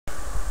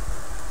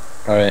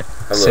Alright.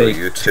 Hello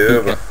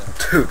YouTube,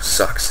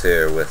 ToobxSox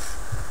here with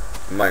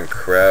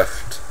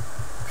Minecraft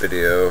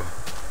video,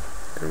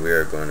 and we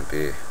are going to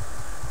be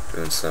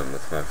doing something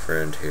with my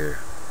friend here,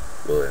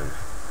 William.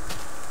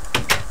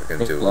 We're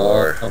going to do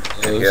war, and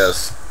he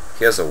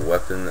has a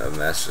weapon of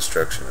mass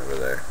destruction over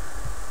there,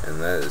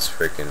 and that is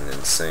freaking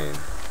insane.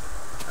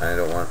 I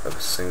don't want a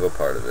single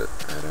part of it.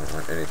 I don't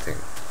want anything.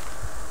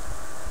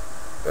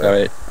 But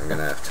Alright. I'm going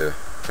to have to.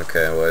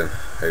 Okay, William,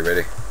 are you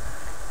ready?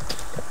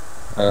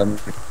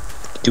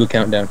 Do a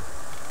countdown.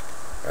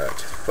 Alright,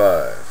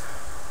 5,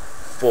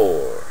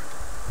 4,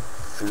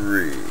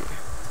 3,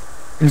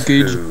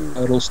 Engage 2,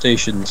 battle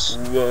stations.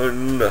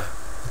 1.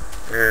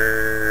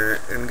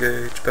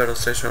 Engage battle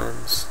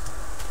stations.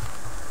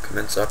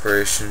 Commence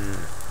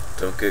operation.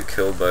 Don't get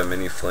killed by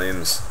many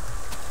flames.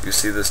 You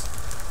see this?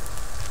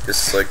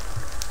 This is like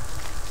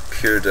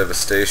pure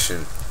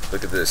devastation.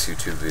 Look at this,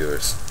 YouTube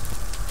viewers.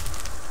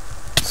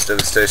 It's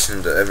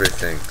devastation to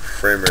everything.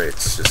 Frame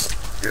rates just,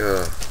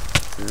 no.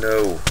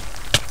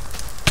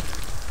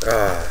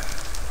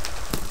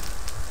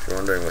 If you're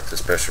wondering what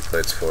this pressure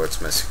plate's for, it's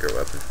my secret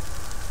weapon.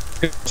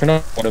 Turn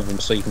off one of them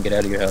so you can get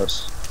out of your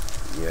house.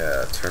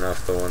 Yeah, turn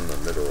off the one in the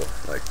middle,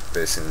 like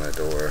facing my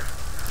door.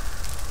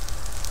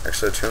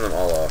 Actually, turn them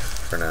all off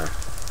for now.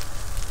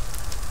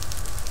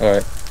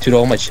 Alright. Dude,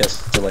 all my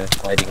chests are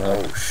like lighting up.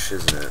 Oh,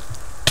 shiznit.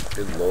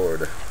 Good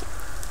lord.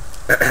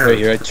 Right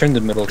here, I turned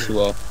the middle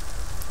two off.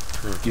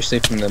 You're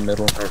safe in the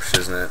middle. Oh,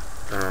 shiznit.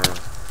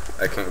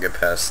 I can't get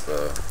past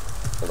the...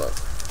 Hold up.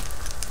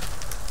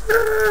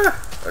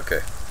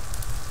 Okay.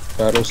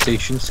 Battle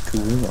stations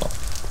cooling off.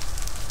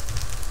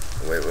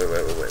 Wait.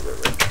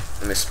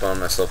 Let me spawn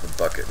myself a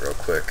bucket real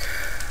quick.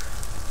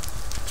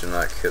 Do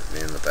not hit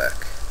me in the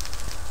back.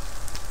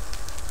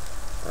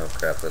 Oh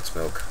crap, that's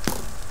milk.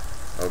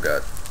 Oh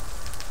god.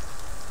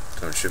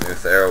 Don't shoot me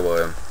with the arrow,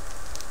 William.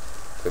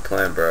 Quit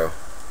playing, bro.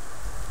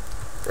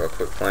 Bro,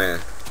 quit playing.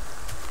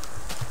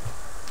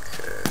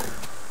 Okay.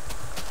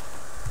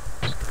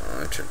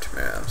 Oh, I turned two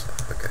maps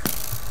off. Okay.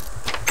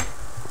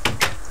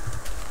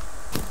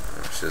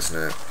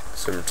 Isn't it?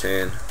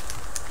 17.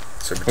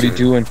 What are you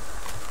doing?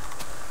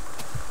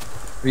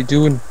 What are you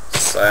doing?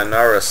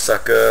 Sayonara,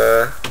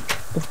 sucker.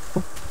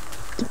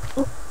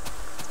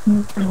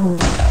 No,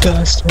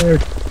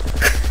 bastard.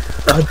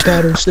 Our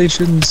battle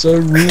stations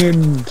are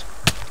ruined.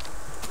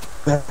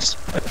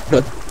 Bastard. I'm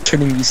not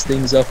turning these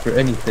things off for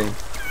anything.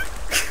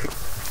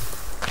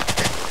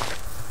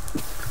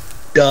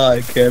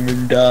 Die,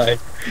 Cameron, die.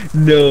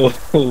 No.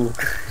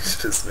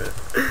 Isn't it?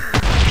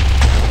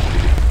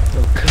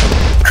 Oh, God.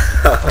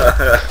 I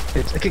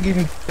can't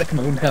even back in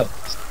my own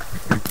house.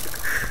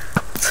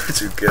 That's what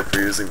you get for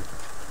using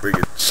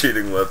freaking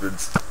cheating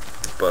weapons,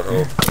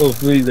 butthole. Oh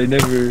please, I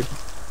never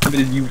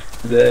committed you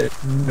for that.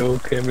 No,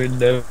 Cameron,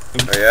 no.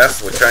 Oh yeah?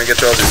 We'll try and get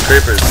through all these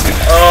creepers.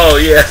 Oh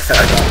yeah!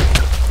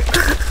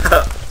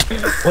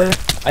 What?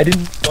 I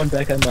didn't spawn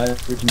back on my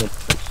original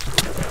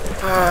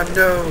place. Oh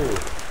no!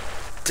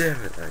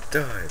 Damn it, I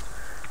died.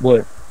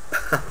 What?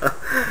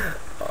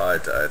 Oh, I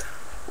died.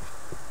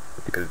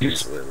 Could have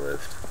easily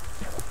lived.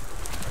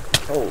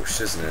 Oh,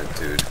 shiznit,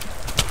 dude.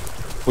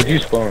 Where'd you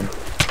spawn?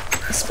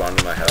 I spawned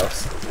in my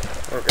house.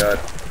 Oh god,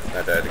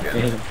 I died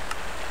again.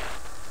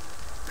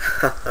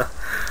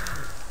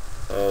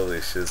 Holy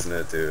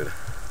shiznit, dude.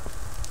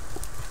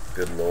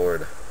 Good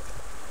lord.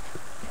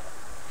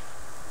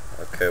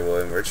 Okay,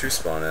 William, where'd you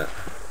spawn at?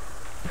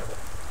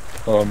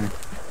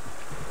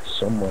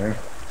 Somewhere.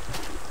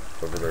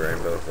 Over the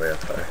rainbow, way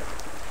up high.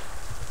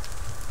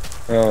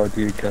 Oh,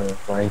 dude, God,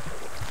 my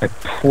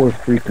poor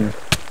freaking...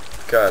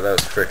 God, that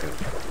was freaking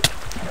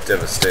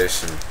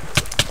devastation.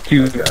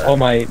 Dude, oh all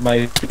my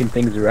freaking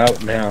things are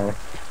out now.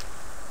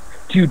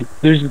 Dude,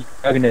 there's a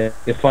dragon egg.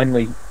 It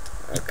finally...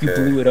 Okay. You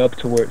blew it up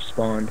to where it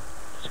spawned.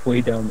 It's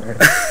way down there.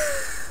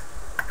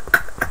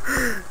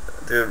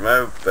 Dude,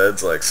 my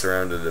bed's like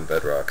surrounded in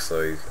bedrock,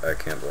 so I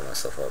can't blow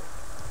myself up.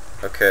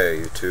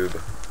 Okay,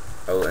 YouTube.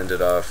 I will end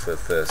it off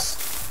with this.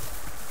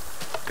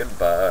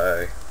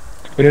 Goodbye.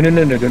 Wait, no, don't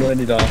end it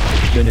off.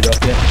 Don't end it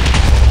off yet.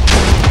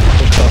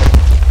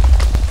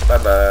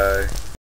 Bye-bye.